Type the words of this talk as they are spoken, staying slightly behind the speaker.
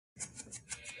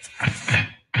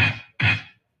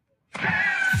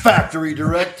Factory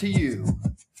direct to you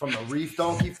from the Reef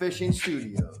Donkey Fishing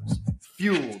Studios,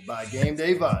 fueled by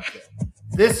GameDay Vodka.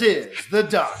 This is the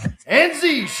Doc and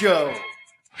Z Show.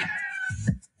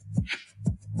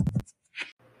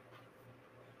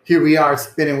 Here we are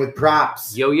spinning with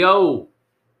props. Yo, yo.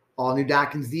 All new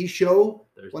Doc and Z Show.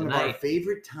 Thursday One of night. our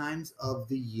favorite times of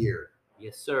the year.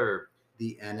 Yes, sir.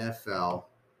 The NFL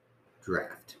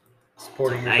draft.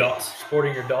 Sporting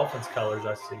your Dolphins colors,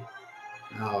 I see.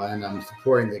 Oh, and I'm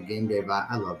supporting the GameDay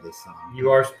Vodka. I love this song. You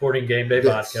are sporting GameDay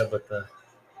This Vodka, but the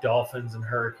Dolphins and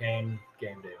Hurricane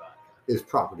GameDay Vodka. is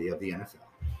property of the NFL.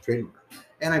 Trademark.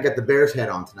 And I got the Bears hat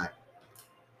on tonight.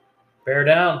 Bear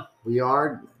down. We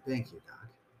are. Thank you, Doc,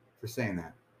 for saying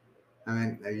that. I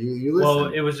mean, you listen.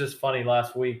 Well, it was just funny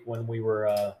last week when we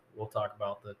were, we'll talk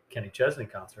about the Kenny Chesney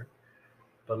concert,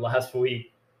 but last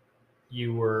week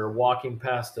you were walking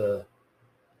past a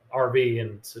RV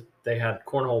and they had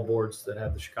cornhole boards that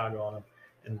had the Chicago on them.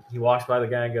 And he walks by the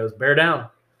guy and goes, "Bear down." And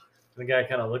the guy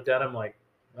kind of looked at him like,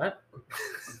 "What?"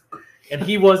 And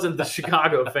he wasn't the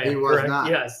Chicago fan. He was correct? not.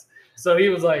 Yes. So he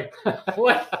was like,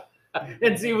 "What?"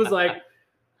 And he was like,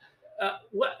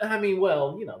 "What? I mean,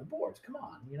 well, you know, the boards, come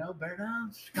on, you know, bear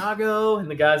down, Chicago." And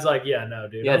the guy's like, "Yeah, no,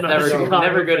 dude. Yeah, I'm it's not a Chicago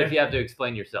never good fan." if you have to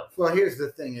explain yourself. Well, here's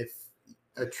the thing. If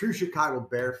a true Chicago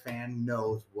Bear fan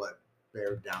knows what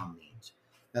bear down means.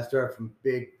 That started from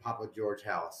Big Papa George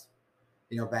House,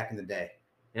 back in the day.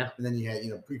 Yeah. And then you had,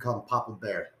 we call him Papa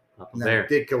Bear. Papa And then Bear.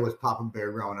 Ditka was Papa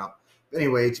Bear growing up. But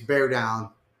anyway, it's bear down.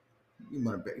 You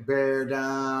want to bear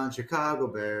down, Chicago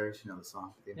Bears. You know the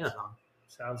song. Yeah. Song.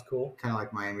 Sounds cool. Kind of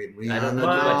like Miami. I don't know too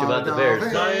much about the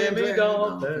Bears. Miami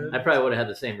Dolphins. I probably would have had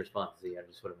the same response as you. I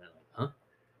just would have been like, huh?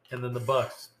 And then the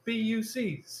Bucks.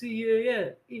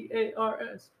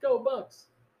 BUCCANEARS. Go Bucks.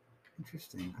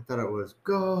 Interesting. I thought it was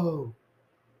go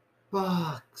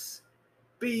Bucks.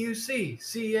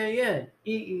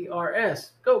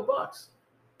 BUCCANEERS. Go Bucks.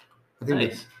 I think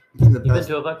Nice. the You been best.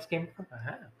 to a Bucks game? I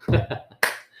have.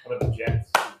 What about the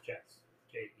Jets?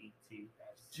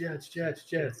 Jets.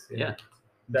 Jets. Yeah.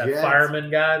 That Jets.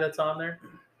 fireman guy that's on there.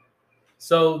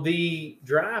 So the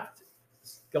draft,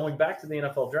 going back to the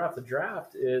NFL draft, the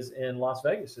draft is in Las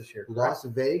Vegas this year. correct? Las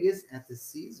Vegas at the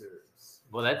Caesars.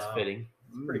 Well, that's Wow. fitting.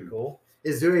 Pretty cool.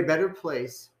 Is there a better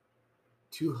place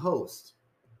to host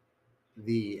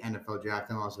the NFL draft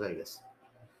in Las Vegas?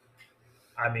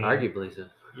 I mean, Arguably so.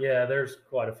 yeah, there's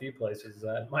quite a few places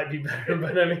that might be better,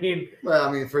 but I mean, Well,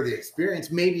 I mean, for the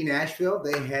experience, maybe Nashville.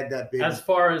 They had that big. as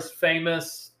far as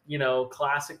famous,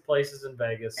 classic places in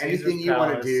Vegas, anything Caesar's you want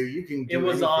to Palace. do, you can do. It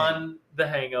was anything. on The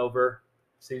Hangover,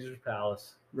 Caesar's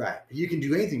Palace. Right. You can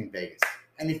do anything in Vegas.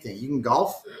 Anything. You can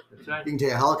golf. That's right. You can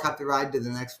take a helicopter ride to the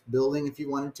next building if you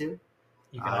wanted to.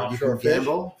 You can You offshore can fish.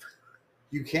 gamble.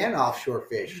 You can offshore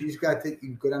fish. You just got to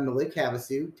you go down to Lake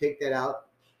Havasu, take that out,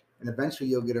 and eventually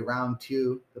you'll get around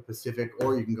to the Pacific,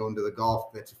 or you can go into the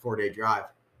Gulf. That's a 4-day drive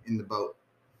in the boat.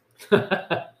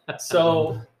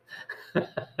 So,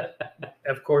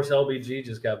 of course, LBG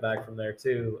just got back from there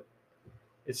too.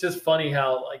 It's just funny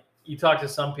how, like, you talk to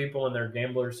some people and they're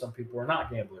gamblers, some people are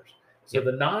not gamblers. So Yep.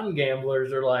 the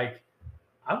non-gamblers are like,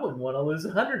 "I wouldn't want to lose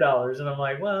 $100," and I'm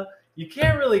like, "Well, you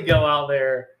can't really go out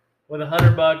there with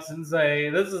 $100 and say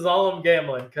this is all I'm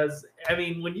gambling," because I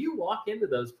mean, when you walk into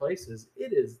those places,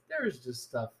 there's just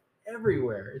stuff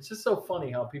everywhere. It's just so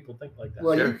funny how people think like that.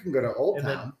 Well, Sure. you can go to Old And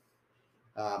then-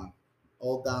 Town,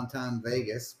 old downtown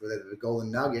Vegas, with the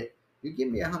Golden Nugget. You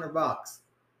give me $100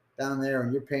 down there,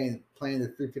 and you're playing the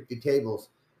 350 tables.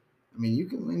 I mean, you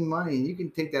can win money, and you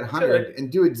can take that 100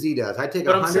 and do what Z does. I take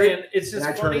But I'm 100 saying it's and just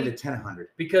I turn it funny into 1,000.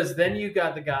 because then you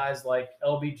got the guys like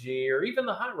LBG or even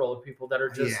the high roller people that are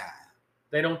just Yeah.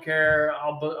 they don't care.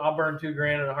 I'll burn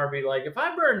 $2,000 in a heartbeat. Like if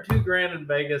I burn $2,000 in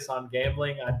Vegas on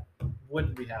gambling, I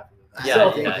wouldn't be happy with that. Yeah,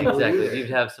 So, yeah, exactly. You'd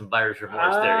have some buyer's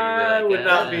remorse there. I You'd be would like,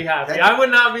 not be happy. that- I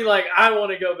would not be like, I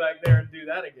want to go back there and do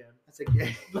that again. That's a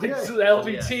game. Like Yeah. so the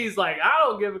LBG's like, I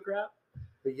don't give a crap.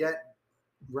 But yet,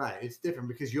 right, it's different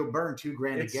because you'll burn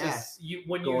 $2,000 of It's gas. just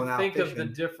when going you out think of the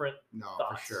fishing. different No, for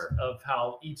thoughts sure. of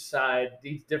how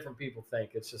these different people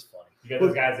think. It's just funny. You got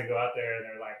those guys that go out there and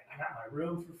they're like, I got my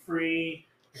room for free.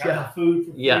 I got Yeah. my food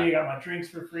for free. Yeah. I got my drinks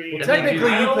for free. Well, And technically,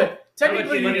 I you don't- pay,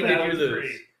 technically how much you money paid, that was lose.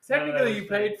 free. technically None of you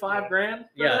that was paid free. $5,000. For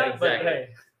Yeah, that, but exactly.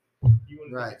 hey, You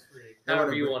wouldn't Right. think it's free.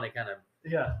 however you want to kind of.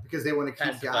 yeah. Because they want to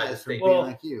keep Pacify the guys from state. being Well,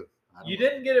 like you. I don't You know.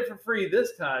 didn't get it for free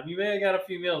this time. You may have got a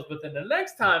few meals, but then the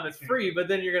next time it's free, but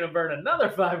then you're going to burn another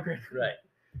 $5,000. Right.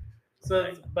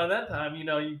 So by that time,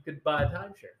 you could buy a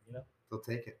timeshare, They'll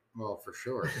take it. Well, for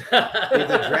sure.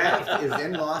 The draft is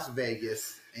in Las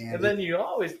Vegas, and, and then you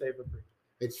always pay for free.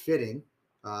 it's fitting.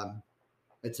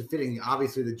 It's a fitting.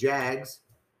 Obviously, the Jags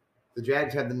The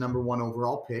Jags had the number 1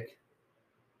 overall pick.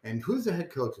 And who's the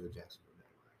head coach of the Jacksonville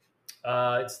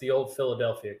Jaguars? It's the old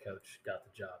Philadelphia coach got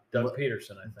the job, Doug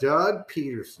Peterson, I think. Doug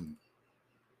Peterson.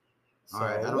 So, All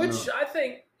right, I don't which know. I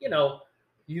think,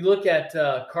 you look at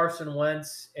Carson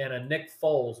Wentz and a Nick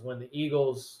Foles when the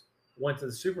Eagles went to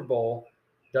the Super Bowl,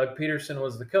 Doug Peterson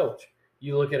was the coach.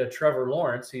 You look at a Trevor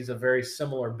Lawrence, he's a very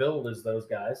similar build as those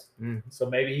guys. So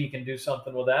maybe he can do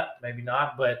something with that, maybe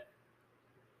not. But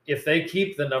if they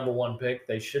keep the number 1 pick,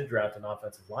 they should draft an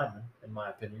offensive lineman, in my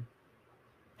opinion.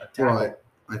 A tackle. Well,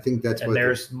 I think that's and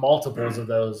there's multiples of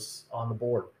those on the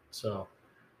board. So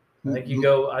I think you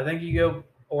go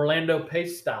Orlando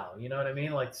Pace style. You know what I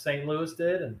mean? Like St. Louis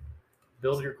did, and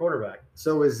build your quarterback.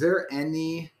 So is there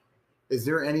any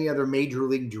other major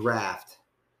league draft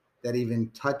that even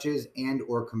touches and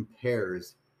or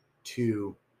compares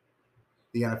to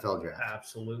the NFL draft?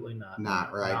 Absolutely not.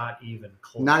 Not right. Not even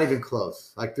close. Not even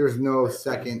close. Like there's no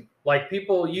second. Like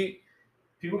people get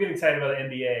excited about the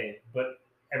NBA, but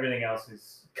everything else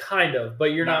is kind of.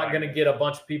 But you're not going to get a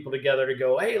bunch of people together to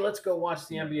go, hey, let's go watch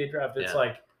the NBA draft. It's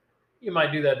like you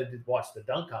might do that to watch the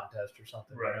dunk contest or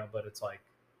something, right? But it's like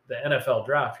the NFL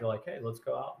draft. You're like, hey, let's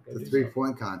go out. And go the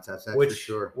 3-point contest. That's for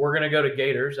sure. We're going to go to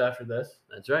Gators after this.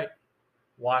 That's right.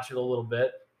 Watch it a little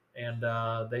bit, and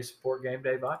they support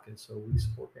GameDay Vodka, so we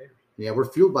support Gators. Yeah, we're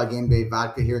fueled by GameDay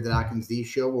Vodka here at the Doc and Z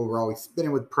Show, where we're always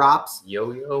spinning with props.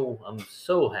 Yo, I'm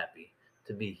so happy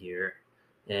to be here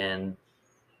and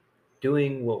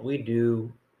doing what we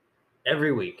do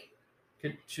every week.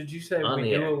 Should you say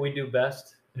we do what we do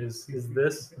best? Is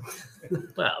this?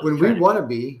 Well, when we want to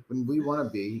be,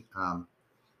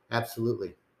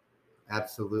 absolutely.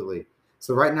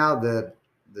 So right now the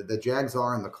Jags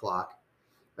are on the clock.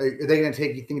 Are they going to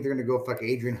take? You think they're going to go fuck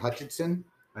Adrian Hutchinson,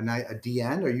 a D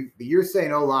end? Or you're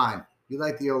saying O-line? You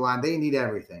like the O-line? They need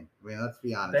everything. I mean, let's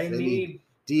be honest. They need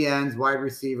D ends, wide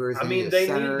receivers. They need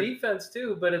defense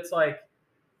too, but it's like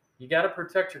you got to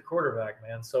protect your quarterback,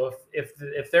 man. So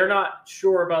if they're not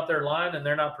sure about their line and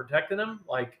they're not protecting them,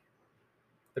 like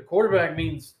the quarterback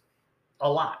means a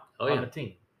lot on the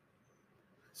team.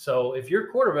 So if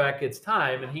your quarterback gets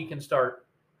time and he can start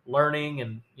learning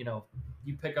and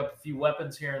you pick up a few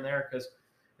weapons here and there, because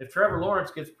if Trevor Lawrence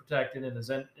gets protected and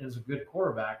is a good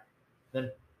quarterback,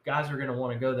 then guys are going to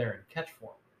want to go there and catch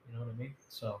for him. You know what I mean?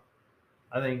 So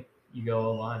I think you go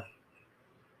O-line.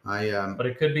 But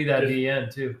it could be that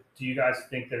DN too. Do you guys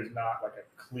think there's not like a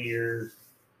clear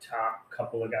top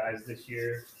couple of guys this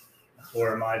year?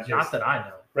 Or am I just... Not that I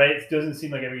know. Right? It doesn't seem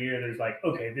like every year there's like,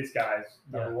 okay, this guy's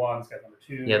number 1, this guy's number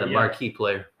 2. Yeah, the marquee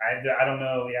player. I don't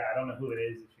know. Yeah, I don't know who it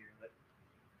is this year. But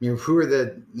who are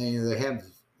they have,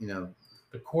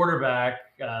 the quarterback.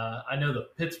 I know the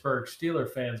Pittsburgh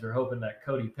Steelers fans are hoping that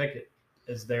Cody Pickett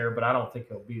is there, but I don't think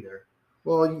he'll be there.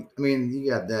 Well, I mean, you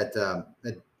got that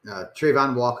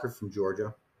Trayvon Walker from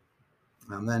Georgia,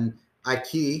 and then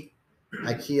Ike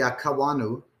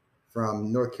Akawanu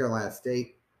from North Carolina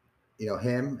State.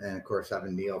 Him, and of course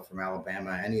Evan Neal from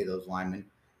Alabama. Any of those linemen.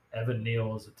 Evan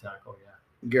Neal is a tackle, yeah.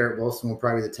 Garrett Wilson will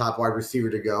probably be the top wide receiver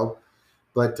to go.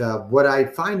 But what I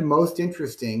find most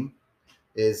interesting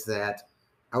is that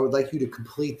I would like you to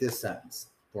complete this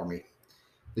sentence for me.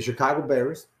 The Chicago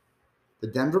Bears, the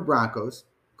Denver Broncos,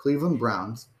 Cleveland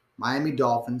Browns, Miami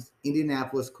Dolphins,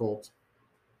 Indianapolis Colts,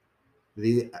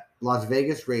 the Las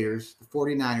Vegas Raiders, the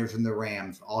 49ers, and the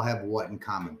Rams all have what in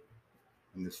common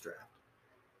in this draft?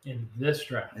 In this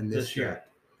draft. This year.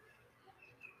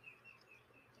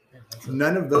 draft.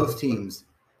 None of those teams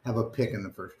have a pick in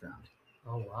the first round.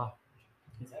 Oh, wow.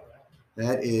 is that right?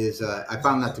 That is, I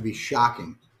found that to be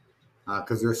shocking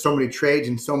because there are so many trades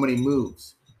and so many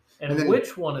moves. And then,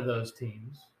 which one of those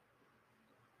teams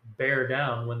bear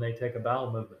down when they take a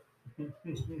bowel movement?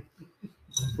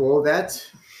 Well,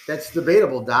 that's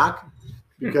debatable, Doc,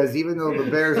 because even though the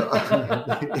Bears,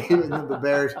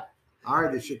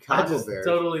 are the Chicago Bears,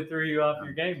 totally threw you off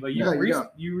your game, but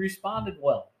you responded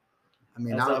well. I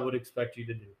mean, as I would expect you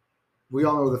to do. We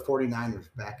all know the 49ers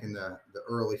back in the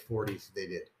early 40s they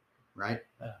did, right?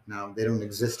 Yeah. Now, they don't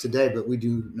exist today, but we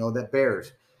do know that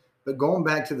Bears. But going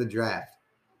back to the draft,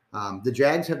 the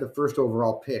Jags had the first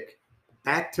overall pick,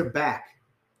 back-to-back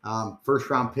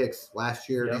first-round picks last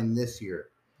year and this year.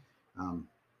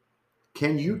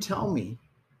 Can you tell me,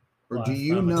 or do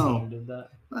you know?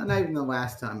 Well, not even the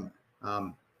last time.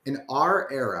 In our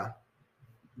era,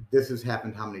 this has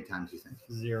happened how many times, you think?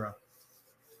 0.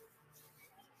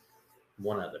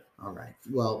 One other. All right.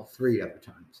 Well, 3 other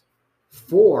times.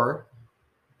 4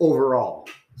 overall.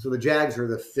 So the Jags are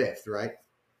the 5th, right?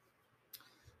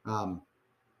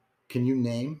 Can you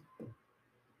name?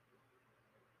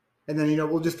 And then,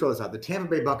 we'll just throw this out. The Tampa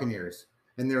Bay Buccaneers.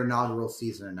 in their inaugural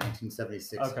season in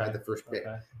 1976. Okay. Had the first pick.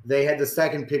 Okay. They had the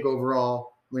second pick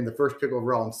overall. I mean, the first pick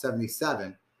overall in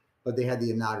 77, but they had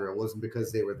the inaugural. It wasn't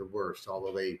because they were the worst,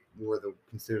 although they were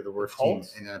considered the worst team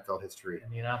Colts? in NFL history.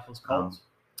 Indianapolis Colts.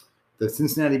 The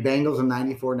Cincinnati Bengals in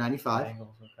 94, 95, Bengals.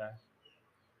 Okay.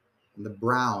 and the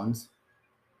Browns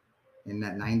in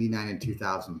that 99 and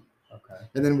 2000. Okay.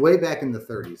 And then way back in the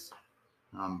 30s,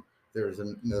 there was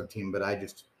another team, but I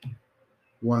just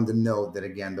wanted to note that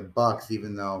again, the Bucks,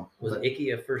 even though Was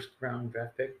Icky a first round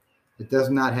draft pick? it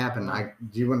does not happen.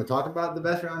 Do you want to talk about the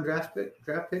best round draft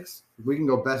picks? We can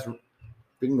go best.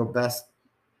 We can go best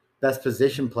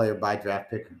position player by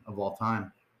draft pick of all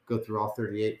time. Go through all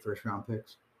 38 first round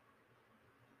picks.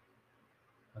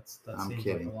 That I'm seems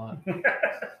kidding. like a lot.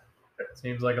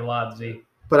 Seems like a lot, Z.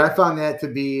 But I found that to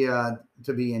be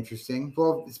interesting.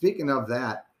 Well, speaking of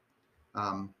that,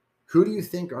 who do you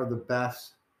think are the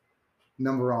best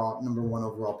number one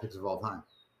overall picks of all time?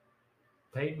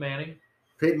 Peyton Manning.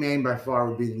 Peyton Manning by far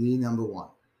would be the number one.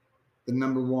 The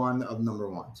number one of number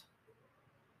ones.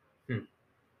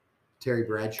 Terry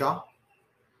Bradshaw.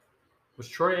 Was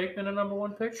Troy Aikman a number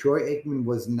one pick? Troy Aikman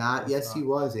was not. Was Yes, not. he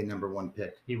was a number one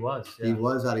pick. He was. Yeah. He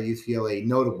was out of UCLA.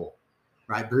 Notable,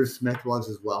 right? Bruce Smith was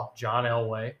as well. John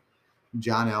Elway.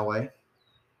 John Elway.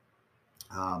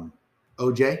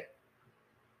 OJ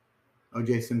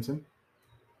Simpson.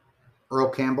 Earl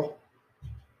Campbell.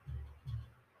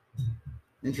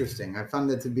 Interesting. I found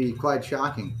that to be quite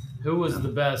shocking. Who was the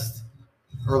best?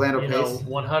 Orlando You Pace. know,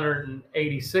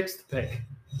 186th pick.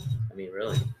 I mean,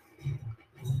 really.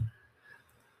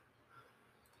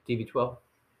 TB12.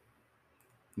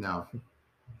 No.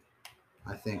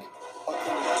 I think. The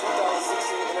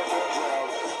 2016 NFL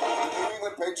Draft, the New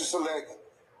England Patriots select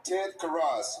Ted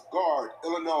Karras, guard,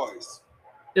 Illinois.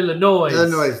 Illinois.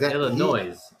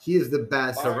 He is the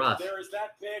best. Karras. There is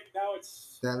that pick. Now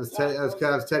it's That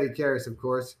was Teddy Karras, of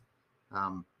course.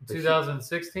 But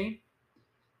 2016.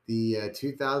 the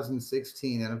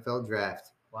 2016 NFL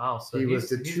Draft. Wow. So He was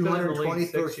the he's been in the league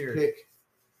 6 221st years. pick.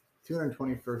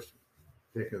 221st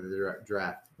pick of the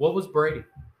draft. What was Brady?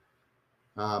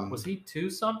 Um, Was he 2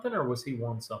 something or was he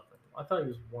 1 something? I thought he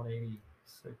was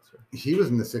 186. he was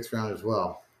in the 6th round as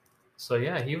well. So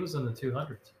yeah, he was in the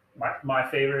 200s. My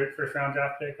favorite first round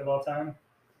draft pick of all time,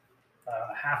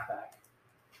 halfback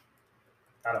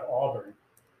out of Auburn,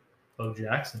 Bo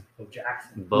Jackson. Bo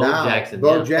Jackson. Bo Now, Jackson.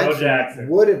 Bo yeah. Jackson, Jackson.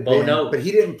 would have Bo been, knows. but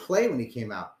he didn't play when he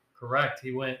came out. Correct.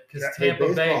 He went because Drafted Tampa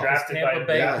Bay. baseball. Because Tampa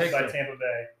Bay yes. picked by him. Tampa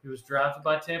Bay. He was drafted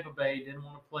by Tampa Bay. Didn't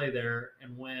want to play there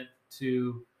and went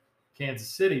to Kansas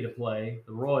City to play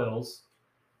the Royals,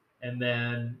 and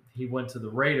then he went to the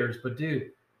Raiders. But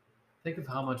dude, think of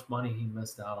how much money he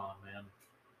missed out on, man.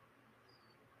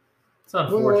 It's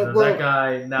unfortunate. Well, that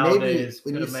guy nowadays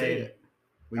when could you have say made it.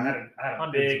 When I you, had a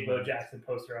Hundreds big of Bo them. Jackson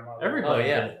poster on my wall. Everybody Oh,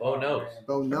 yeah. did. Bo knows.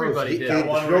 Bo knows. Everybody He did. can't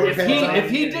One throw where the If pants on.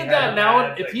 he He did had that a now,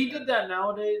 bad if he like did that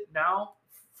nowadays, now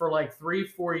for like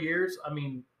 3-4 years, I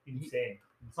mean, Insane.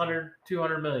 100,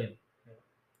 200 million.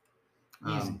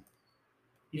 Easy.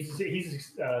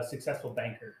 He's a successful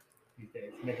banker these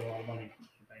days, making a lot of money as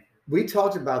a banker. We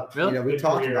talked about, Really? we Good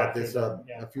talked career about after this that,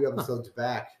 yeah. a few episodes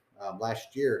back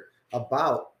last year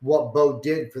about what Bo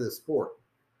did for the sport.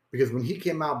 Because when he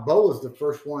came out, Bo was the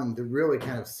first one to really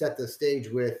kind of set the stage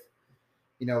with,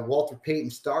 Walter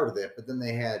Payton started it, but then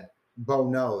they had Bo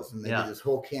Knows, and they Yeah. did this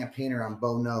whole campaign around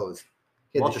Bo Knows.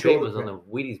 He had the Walter Payton was shoulder on the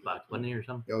Wheaties box, wasn't he, or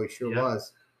something? Oh, he sure Yeah.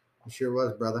 was. He sure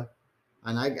was, brother.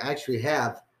 And I actually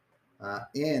have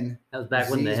in That was back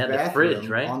when they Z's had the bathroom fridge,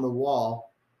 right? on the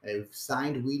wall a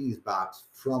signed Wheaties box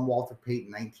from Walter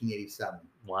Payton, 1987.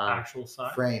 Wow. Actual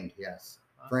size. Framed, yes.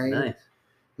 Wow. Framed. Nice.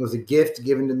 It was a gift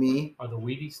given to me. Are the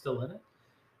Wheaties still in it?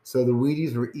 So the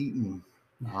Wheaties were eaten.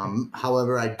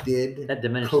 However, I did That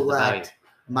diminishes the value.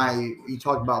 collect you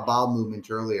talked about bowel movement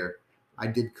earlier. I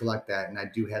did collect that, and I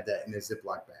do have that in a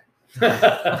Ziploc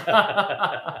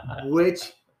bag,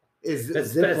 which is a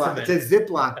That's Ziploc. specimen. It's a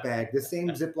Ziploc bag, the same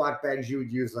Ziploc bags you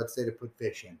would use, let's say, to put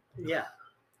fish in. Yeah.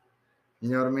 You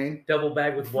know what I mean? Double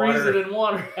bag with Freeze water. it in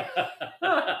water.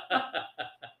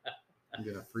 I'm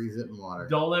gonna freeze it in water.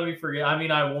 Don't let me forget. I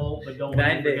mean, I won't, but don't 9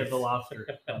 let me forget days. the lobster.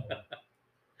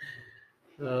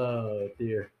 Oh,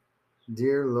 dear.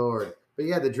 Dear Lord. But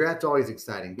yeah, the draft's always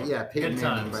exciting. But yeah, Peyton Good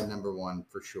Manning times. by number one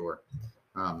for sure.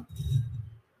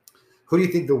 Who do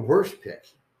you think the worst pick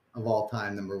of all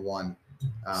time, number one?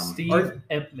 Steve or-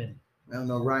 Empman.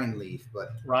 no, Ryan Leaf, but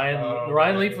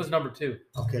Ryan Leaf was number 2.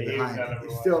 okay, He was behind number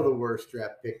it's one. still the worst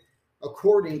draft pick.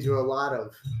 According to a lot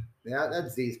of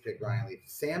that's Z's pick, Ryan Leaf.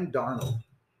 Sam Darnold,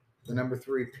 the number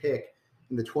 3 pick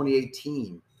in the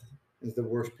 2018, is the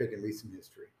worst pick in recent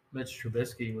history. Mitch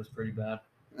Trubisky was pretty bad.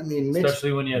 I mean, Mitch.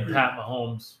 Especially when you had Pat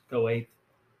Mahomes go 8th.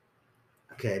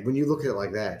 Okay, when you look at it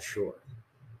like that, sure,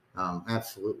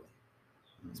 absolutely.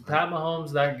 Is Pat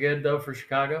Mahomes that good though for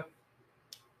Chicago?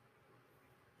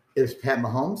 It was Pat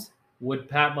Mahomes. Would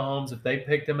Pat Mahomes, if they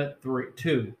picked him at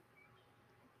 2,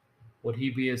 would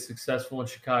he be as successful in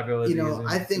Chicago as You he is know, in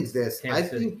I think this. Kansas I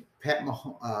City? think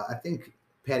I think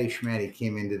Patty Schmatty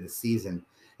came into the season,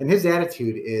 and his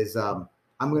attitude is, "I'm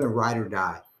going to ride or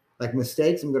die. Like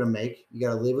mistakes, I'm going to make. You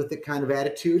got to live with it, kind of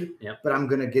attitude. Yep. But I'm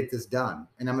going to get this done,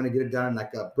 and I'm going to get it done in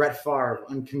like a Brett Favre,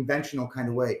 unconventional kind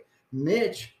of way."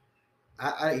 Mitch,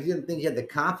 he didn't think he had the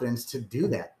confidence to do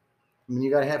that. I mean, you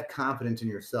got to have confidence in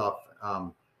yourself.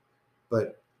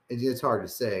 But it's hard to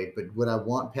say. But would I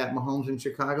want Pat Mahomes in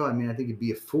Chicago? I mean, I think you'd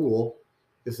be a fool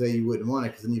to say you wouldn't want it,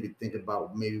 because then you could think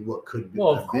about maybe what could be.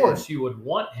 Well, of course you would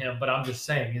want him, but I'm just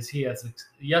saying, is he as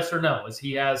yes or no? Is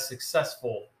he as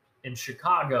successful in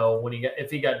Chicago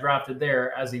if he got drafted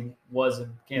there as he was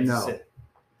in Kansas City?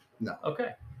 No.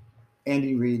 Okay.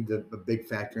 Andy Reid, the big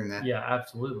factor in that. Yeah,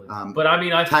 absolutely. But I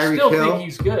mean, I Tyreek still Hill, think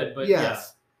he's good. But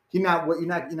yes, you're not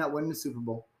winning the Super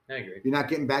Bowl. I agree. You're not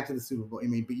getting back to the Super Bowl. I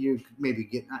mean, but you could maybe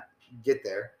get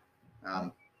there.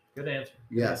 good answer.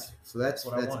 Yes. So that's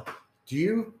what I want.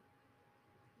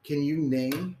 Can you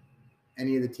name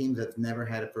any of the teams that's never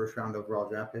had a first round overall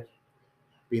draft pick?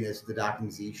 Being this the Doc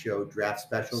and Z Show draft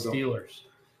special. Steelers.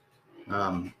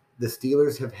 The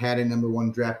Steelers have had a number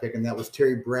 1 draft pick, and that was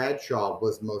Terry Bradshaw,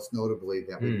 was most notably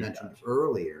that we mentioned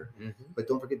earlier. Mm-hmm. But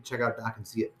don't forget to check out Doc and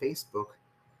Z at Facebook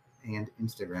and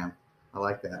Instagram. I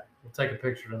like that. We'll take a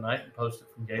picture tonight and post it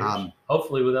from Gators.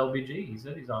 Hopefully with LBG. He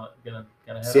said he's on it. Gonna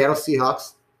head Seattle up.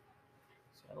 Seahawks.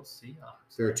 Seattle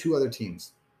Seahawks. There are 2 other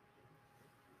teams.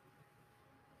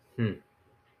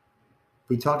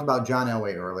 We talked about John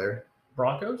Elway earlier.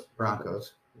 Broncos.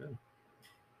 Yeah.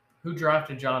 Who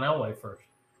drafted John Elway first?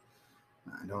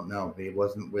 I don't know, but he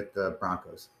wasn't with the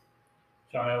Broncos.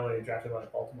 John Elway drafted by the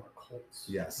Baltimore Colts.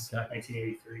 Yes. Okay.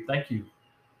 1983. Thank you,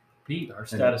 Pete, our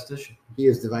statistician. He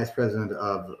is the vice president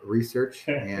of research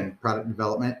and product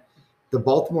development. The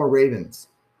Baltimore Ravens,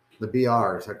 the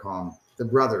BRs, I call them, the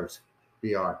brothers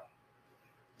BR.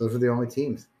 Those are the only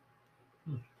teams.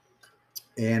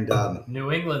 And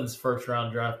New England's first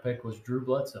round draft pick was Drew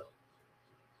Bledsoe.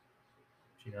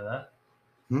 Did you know that?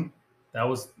 That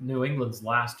was New England's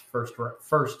last first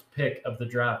pick of the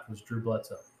draft was Drew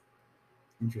Bledsoe.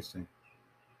 interesting.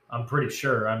 I'm pretty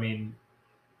sure. I mean,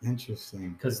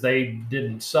 Interesting. because they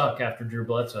didn't suck after Drew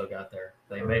Bledsoe got there.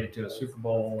 They made it to a Super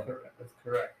Bowl. That's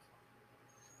correct.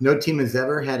 No team has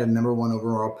ever had a number 1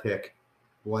 overall pick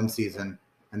one season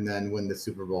and then win the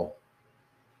Super Bowl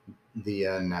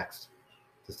the next.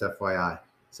 Just FYI.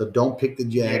 So don't pick the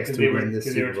Jags to win the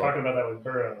Super Bowl. Because they were talking about that with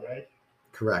Burrow, right?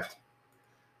 Correct.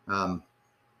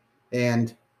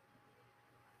 And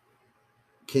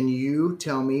can you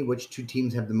tell me which 2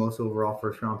 teams have the most overall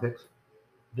first round picks?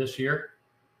 This year?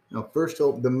 No,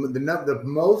 the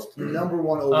most number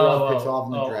 1 overall picks off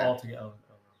in the draft. Altogether.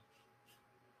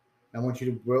 I want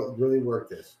you to really work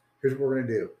this. Here's what we're going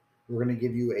to do. We're going to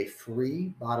give you a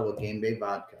free bottle of GameDay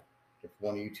Vodka if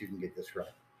one of you 2 can get this right.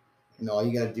 And all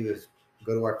you got to do is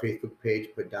go to our Facebook page,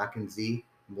 put Doc and Z,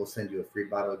 and we'll send you a free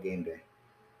bottle of GameDay.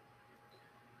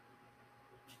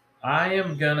 I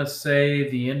am going to say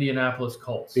the Indianapolis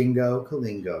Colts. Bingo,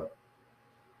 Kalingo.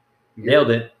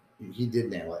 Nailed it. He did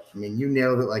nail it. I mean, you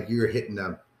nailed it like you were hitting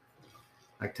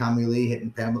like Tommy Lee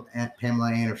hitting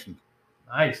Pamela Anderson.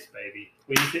 Nice, baby.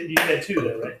 Well, you said 2,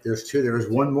 though, right? There's 2. There is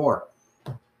one more.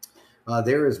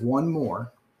 There is one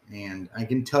more, and I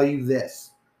can tell you this.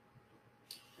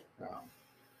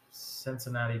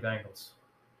 Cincinnati Bengals.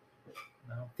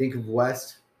 No. Think of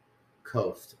West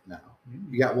Coast now.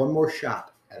 You got one more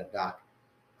shot at it, Doc.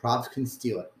 Probs can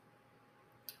steal it.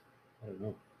 I don't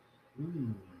know.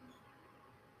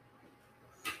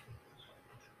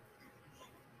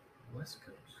 West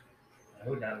Coast. I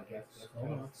would not have guessed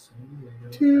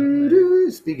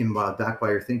that. Speaking about Doc,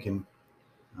 while you're thinking,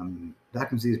 Doc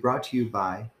MC is brought to you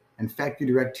by and factory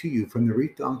direct to you from the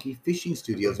Reef Donkey Fishing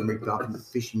Studios and Reef Donkey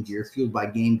Fishing Gear, fueled by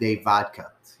GameDay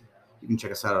Vodka. You can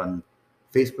check us out on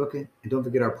Facebook, and don't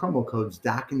forget our promo codes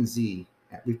Doc and Z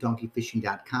at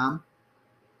reefdonkeyfishing.com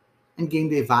and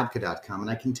GameDayVodka.com. And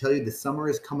I can tell you the summer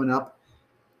is coming up,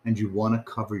 and you want to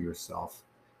cover yourself,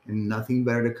 and nothing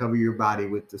better to cover your body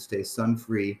with to stay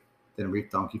sun-free than Reef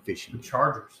Donkey Fishing. The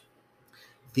Chargers.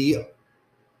 The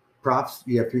props,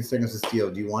 you have 3 seconds to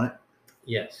steal. Do you want it?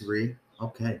 Yes. 3?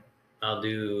 Okay. I'll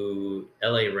do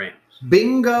LA Rams.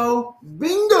 Bingo, I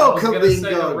was going to say the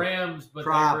Kalingo. Rams, but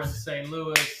Props. they were in St.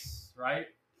 Louis, right?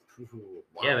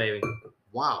 Wow. Yeah, baby.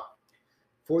 Wow.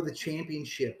 For the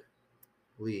championship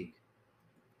league,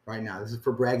 right now. This is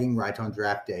for bragging rights on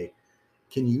draft day.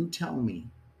 Can you tell me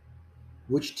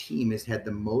which team has had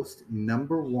the most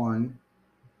number 1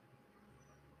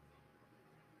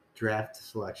 draft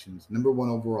selections, number 1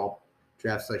 overall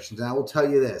draft selections? And I will tell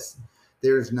you this,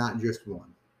 there's not just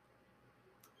one,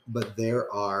 but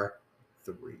there are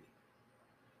 3.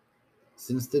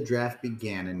 Since the draft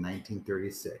began in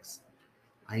 1936,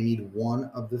 I need one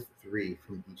of the 3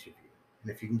 from each of you.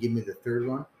 And if you can give me the third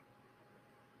one,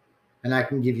 and I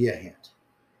can give you a hint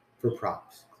for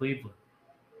props. Cleveland.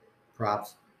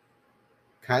 Props.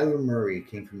 Kyler Murray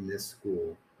came from this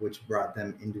school, which brought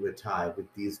them into a tie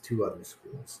with these 2 other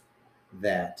schools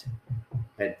that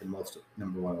had the most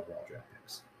number 1 overall draft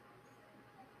picks.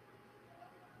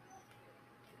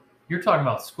 You're talking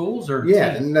about schools or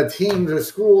Yeah, teams? and the teams, the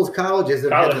schools, colleges.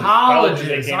 Have had them. Colleges.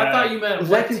 Colleges, they I came thought out. you meant Was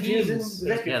what that confusing? teams. Was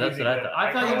that Yeah, that's what I thought.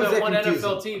 I thought How you was meant that what confusing?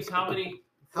 NFL teams. How many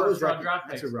How was first round that? draft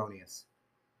That's picks? erroneous.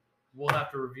 We'll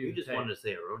have to review You the just tape. wanted to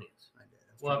say erroneous. I did.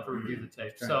 I was We'll have to trying review the tape. I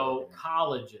was trying So to-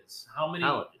 colleges.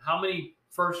 Colleges. How many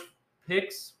first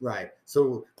picks? Right.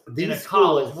 So these a schools,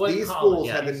 college, what these college? schools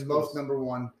Yeah, had the these most schools. number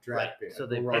 1 draft Right. pick. So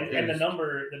they overall picked- And the picks.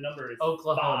 number is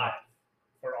Oklahoma. 5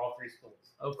 for all 3 schools.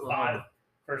 5 Oklahoma.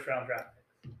 first round draft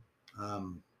picks.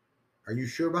 Are you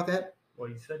sure about that? Well,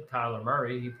 you said Kyler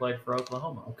Murray. He played for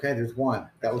Oklahoma. Okay, there's one.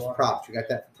 That was One. props. You got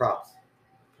that for props.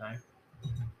 Okay.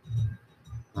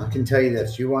 I can tell you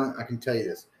this. I can tell you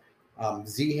this.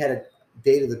 Z had a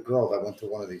date of the girl that went to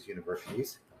one of these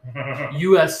universities.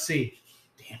 USC.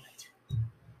 Damn it.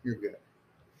 You're good.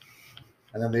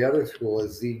 And then the other school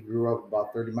is Z grew up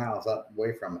about 30 miles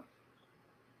away from it.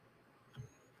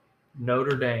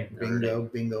 Notre Dame. Bingo,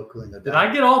 bingo, kalinga. Did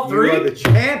I get all You are 3? the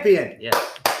champion.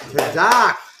 Yes. To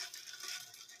Doc.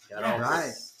 Got all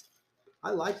Right. I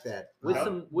like that. With No-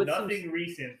 some Nothing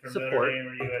recent from support. Notre Dame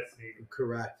or USC.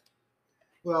 Correct.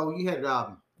 Well, you had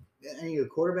any of the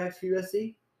quarterbacks for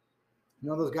USC? You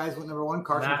know those guys went number 1,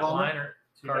 Carson Matt Palmer? Leinart.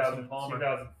 Carson Palmer.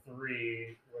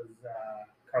 2003 was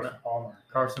Carson Palmer.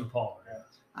 Carson Palmer.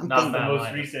 I'm Not thinking The Matt most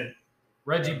Leinart. recent.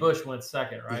 Reggie Bush went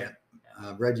second, right?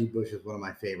 Reggie Bush is one of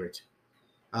my favorites.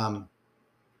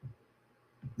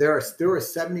 There are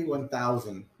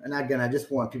 71,000, and again, I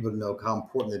just want people to know how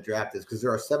important the draft is because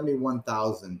there are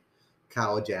 71,000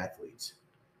 college athletes,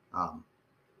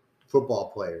 football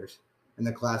players in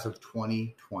the class of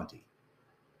 2020,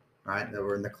 right? That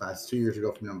were in the class 2 years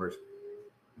ago from numbers,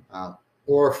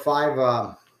 or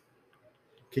 5.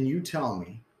 Can you tell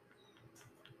me?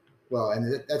 Well,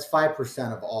 and that's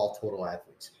 5% of all total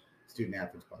athletes, student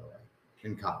athletes, by the way,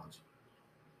 in college.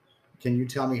 Can you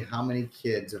tell me how many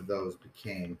kids of those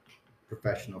became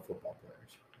professional football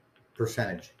players?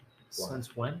 Percentage.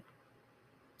 Since when?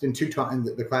 In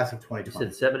the class of You 2020,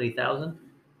 said 70,000?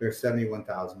 there's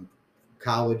 71,000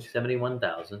 college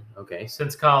 71,000. Okay.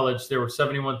 Since college, there were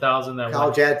 71,000 that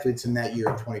college athletes in that year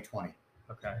of 2020. went.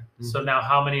 Okay. So now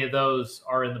how many of those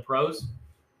are in the pros?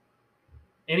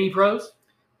 Any pros?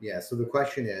 Yeah. So the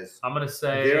question is, I'm going to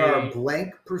say there are a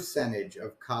blank percentage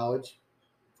of college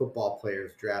football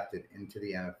players drafted into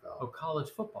the NFL. Oh, college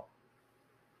football.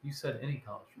 You said any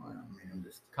college Well, football. I mean, I'm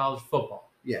just College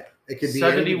football. yeah. It could be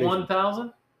any division.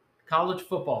 71,000 college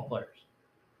football players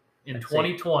in I'd say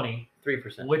 2020.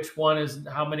 3%. Which one is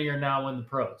how many are now in the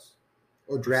pros?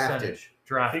 or drafted. Percentage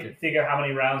drafted. Figure how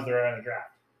many rounds there are in the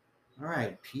draft. All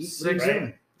right, Pete. Six, what are you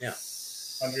doing? Yeah.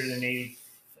 180.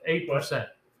 8%.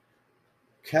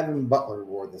 Kevin Butler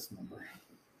wore this number.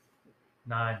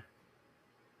 9.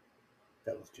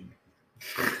 That was Jimmy.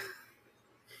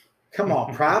 Come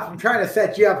on, Prop. I'm trying to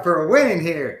set you up for a winning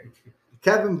here.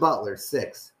 Kevin Butler,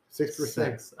 6%.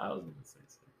 6%. I was going to say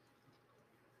 6.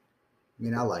 I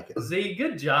mean, I like it. Z,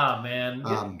 good job, man.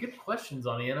 Um, Good questions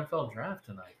on the NFL draft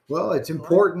tonight. Well, it's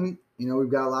important. You know, we've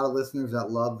got a lot of listeners that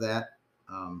love that.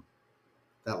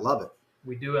 That love it.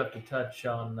 We do have to touch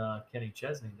on Kenny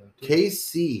Chesney, though, too.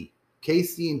 KC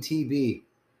and TB.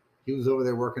 He was over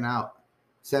there working out.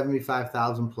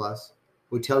 75,000 plus.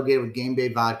 We tailgated with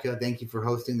GameDay Vodka. Thank you for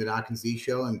hosting the Doc and Z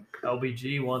show. And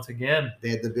LBG once again. they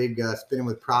had the big spinning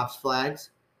with props flags.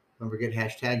 Don't forget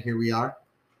hashtag here we are.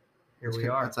 Here we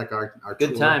are. That's like our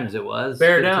Good tool. times it was.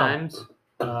 Bear Good down. times.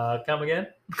 Come again?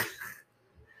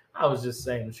 I was just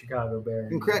saying the Chicago Bears.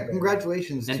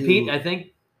 Congratulations And to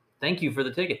Pete, thank you for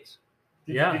the tickets.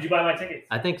 Yeah. Did you buy my tickets?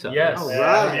 I think so. Yes. Oh, Yeah,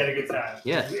 right. we had a good time.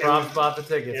 Yes. Props bought the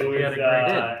tickets. It was, We had a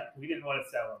great we didn't want to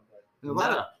sell them, but and a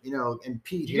lot of, and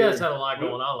Pete You guys here, had a lot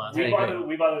going on last we night. bought,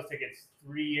 we bought those tickets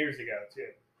 3 years ago too.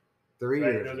 3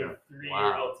 Right? years Those ago. are 3-year-old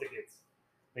Wow. tickets.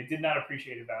 They did not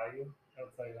appreciate the value. I'll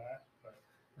tell you that.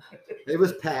 But It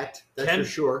was packed, that's for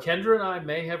sure. Kendra and I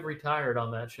may have retired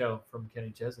on that show from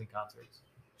Kenny Chesney concerts.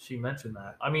 she mentioned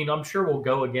that. I mean, I'm sure we'll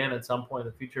go again at some point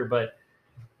in the future, but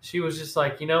she was just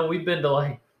like, we've been to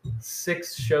like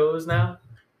 6 shows now.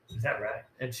 Is that right?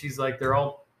 And she's like, they're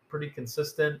all pretty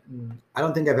consistent. And I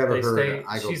don't think I've ever they heard.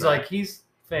 stay. She's like, he's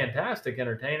fantastic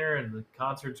entertainer, and the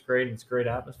concert's great, and it's great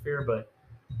atmosphere. But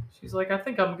she's like, I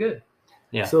think I'm good.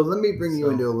 Yeah. So let me bring you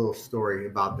into a little story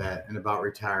about that and about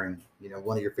retiring.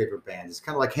 One of your favorite bands. It's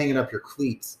kind of like hanging up your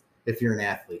cleats if you're an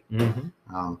athlete,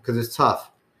 because it's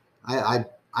tough.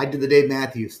 I did the Dave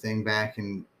Matthews thing back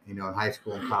in in high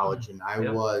school and college, and I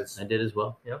did as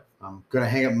well. Yep. Gonna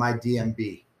hang up my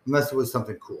DMB unless it was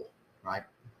something cool, right?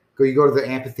 You go to the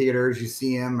amphitheaters, you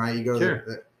see them, right? You go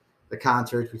to the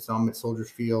concerts. We saw them at Soldiers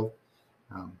Field.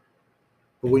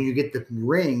 But when you get the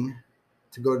ring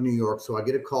to go to New York, so I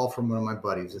get a call from one of my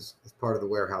buddies as part of the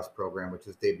Warehouse program, which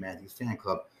is Dave Matthews Fan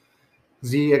Club.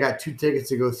 Z, I got 2 tickets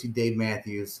to go see Dave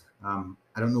Matthews.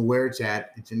 I don't know where it's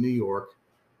at. It's in New York,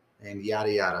 and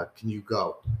yada yada. Can you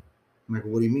go? I'm like,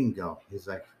 what do you mean go? He's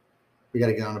like, we got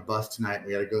to get on a bus tonight.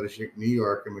 We got to go to New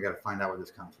York, and we got to find out where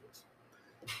this concert is.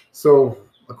 So,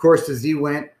 of course, the Z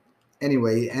went.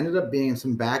 Anyway, it ended up being in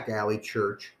some back alley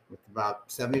church with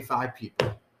about 75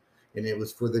 people, and it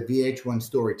was for the VH1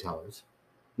 Storytellers.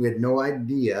 We had no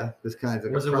idea this kind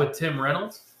of was it with Tim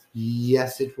Reynolds?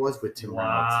 Yes, it was with Tim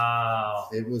Reynolds. Wow.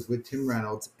 It was with Tim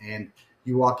Reynolds, and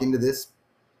you walk into this,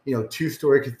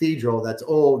 2-story cathedral that's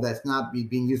old, that's not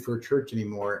being used for a church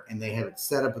anymore, and they have it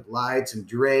set up with lights and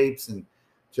drapes and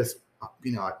just,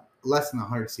 less than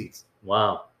 100 seats.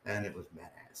 Wow. And it was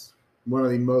badass. One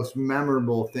of the most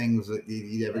memorable things that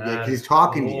you'd ever get. He's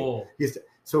talking to you.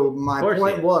 So my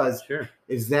point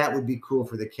is that would be cool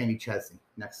for the Kenny Chesney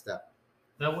next step.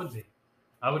 That would be.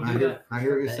 I would do that. I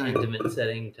hear what you're saying. Intimate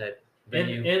setting type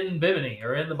venue. In Bimini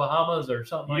or in the Bahamas or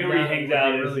something like that. You know where he hangs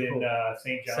out is really in cool.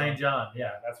 St. John. St. John,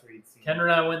 yeah. That's where you'd see Kendra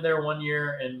and I went there one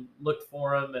year and looked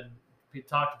for him and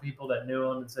talked to people that knew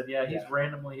him and said, he's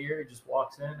randomly here. He just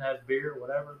walks in, has beer,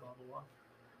 whatever, blah, blah, blah.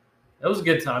 It was a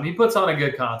good time. He puts on a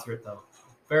good concert, though.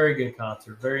 Very good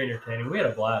concert. Very entertaining. We had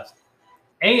a blast.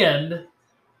 And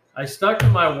I stuck to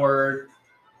my word.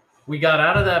 We got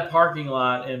out of that parking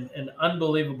lot in an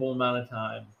unbelievable amount of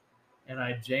time, and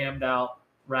I jammed out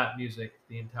rap music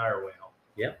the entire way home.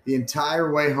 Yep. The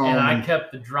entire way home. And I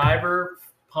kept the driver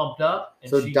pumped up.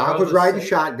 And so she Doc drove was riding safe.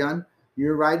 shotgun. You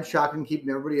were riding shotgun, keeping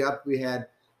everybody up. We had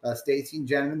Stacy and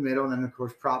Jen in the middle, and then, of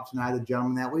course, Props and I, the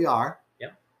gentlemen that we are.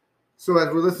 Yep. So as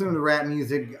we're listening to rap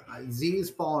music, Z is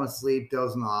falling asleep,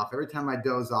 dozing off. Every time I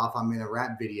doze off, I'm in a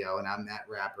rap video, and I'm that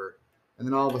rapper. And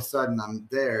then all of a sudden, I'm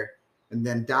there. And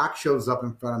then Doc shows up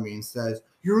in front of me and says,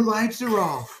 "Your lights are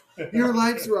off. Your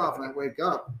lights are off." And I wake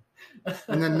up.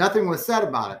 And then nothing was said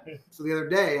about it. So the other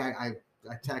day, I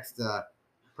text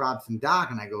Props and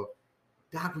Doc, and I go,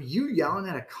 "Doc, were you yelling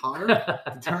at a car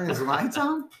to turn his lights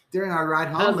on during our ride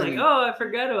home?" I was like, I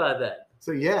forgot about that.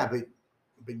 So, yeah,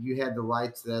 but you had the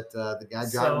lights that the guy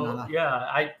driving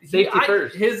on. Safety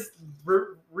first. His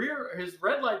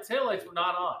red light tail lights were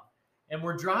not on. And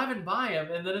we're driving by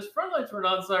him, and then his front lights were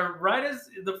on. So right as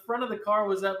the front of the car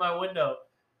was at my window,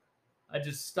 I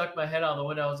just stuck my head out the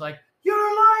window. I was like, "Your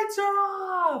lights are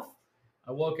off!"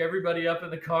 I woke everybody up in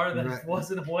the car that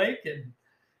wasn't awake, and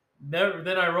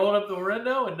then I rolled up the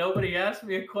window, and nobody asked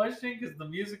me a question because the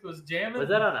music was jamming. Was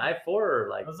that on I-4 or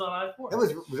like? It was on I-4.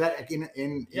 Was that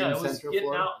in Central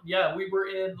Florida? Yeah, we were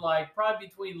in probably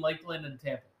between Lakeland and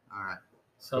Tampa. All right.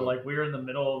 So we were in the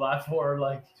middle of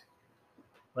I-4,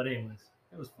 But anyways,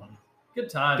 it was fun. Good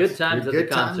times. Good times at the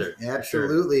concert.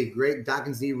 Absolutely. Sure. Great Doc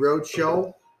and Z Road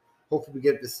Show. Hopefully we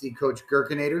get to see Coach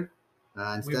Gherkinator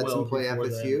and Stetson play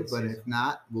FSU. But if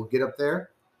not, we'll get up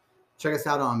there. Check us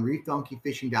out on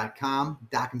reefdonkeyfishing.com.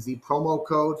 Doc and Z promo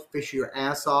code. Fish your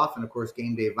ass off. And, of course,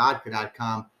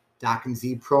 GameDayVodka.com. Doc and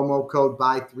Z promo code.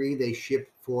 Buy 3. They ship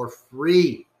for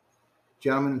free.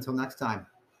 Gentlemen, until next time.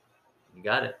 You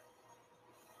got it.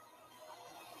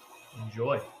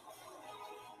 Enjoy.